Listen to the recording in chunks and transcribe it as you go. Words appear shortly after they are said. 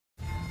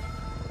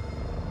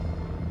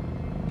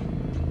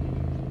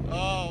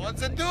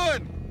What's it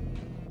doing?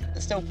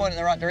 It's still pointing in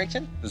the right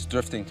direction? It's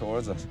drifting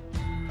towards us.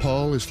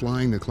 Paul is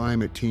flying the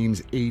climate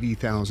team's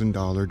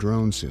 $80,000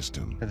 drone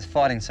system, It's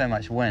fighting so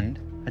much wind,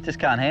 it just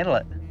can't handle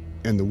it.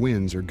 and the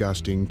winds are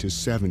gusting to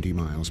 70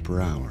 miles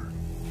per hour.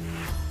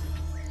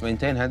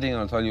 Maintain heading, and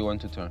I'll tell you when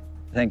to turn.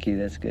 Thank you,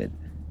 that's good.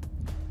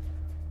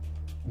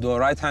 Do a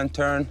right-hand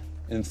turn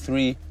in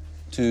 3,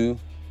 2,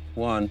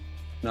 1,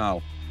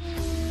 now.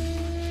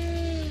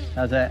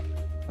 How's that?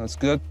 That's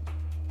good.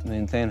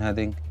 Maintain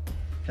heading.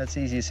 That's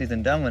easier said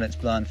than done when it's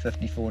blowing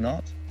 54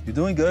 knots. You're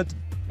doing good.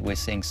 We're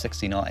seeing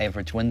 60 knot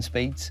average wind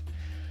speeds,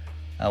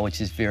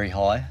 which is very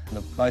high.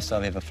 The most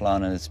I've ever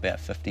flown in is about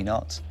 50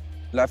 knots.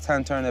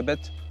 Left-hand turn a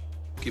bit.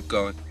 Keep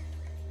going.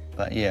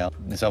 But yeah,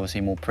 there's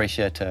obviously more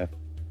pressure to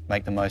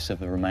make the most of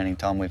the remaining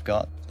time we've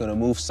got. It's going to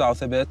move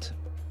south a bit.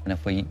 And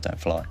if we don't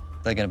fly,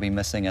 they're going to be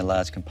missing a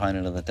large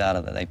component of the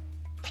data that they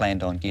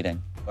planned on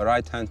getting. A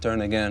right-hand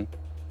turn again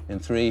in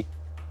 3,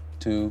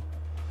 2,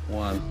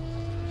 1.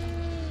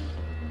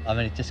 I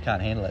mean, it just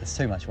can't handle it. It's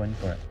too much wind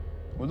for it.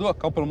 We'll do a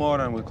couple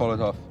more and we'll call it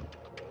off.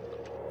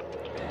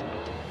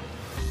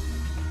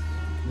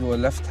 Do a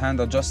left-hand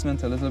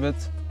adjustment a little bit.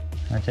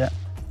 Okay.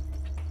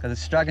 Because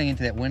it's struggling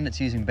into that wind, it's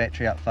using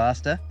battery up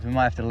faster. We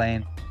might have to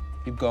land.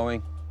 Keep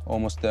going.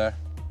 Almost there.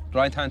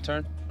 Right-hand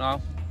turn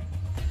now.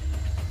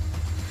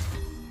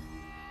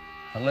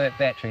 Alert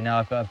battery. Now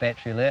I've got a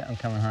battery alert. I'm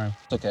coming home.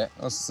 It's okay.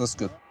 That's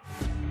good.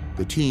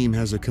 The team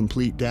has a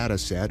complete data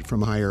set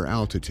from higher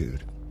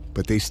altitude,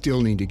 but they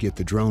still need to get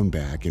the drone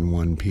back in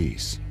one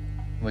piece.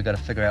 We've got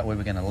to figure out where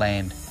we're going to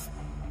land.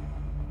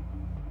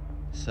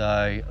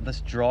 So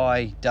this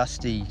dry,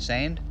 dusty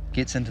sand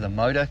gets into the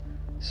motor.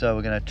 So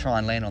we're going to try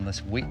and land on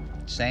this wet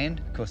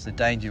sand. Of course, the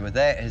danger with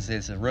that is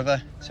there's a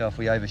river. So if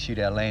we overshoot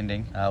our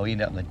landing, we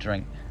end up in the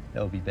drink.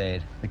 That would be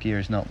bad. The gear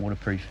is not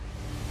waterproof.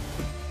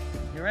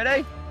 You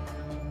ready?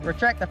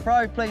 Retract the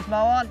probe, please,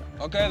 Moan.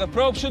 Okay, the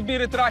probe should be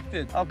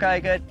retracted. Okay,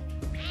 good.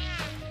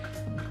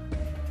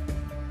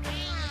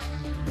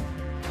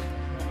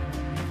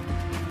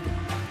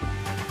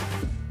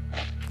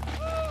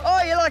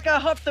 Oh, you're like I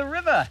hopped the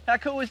river. How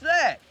cool was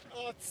that?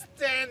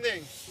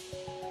 Outstanding.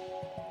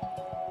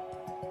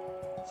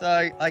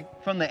 So,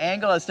 like, from the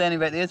angle I was standing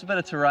back there, there's a bit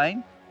of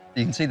terrain.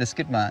 You can see the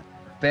skid mark.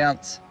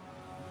 Bounce,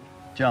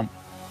 jump.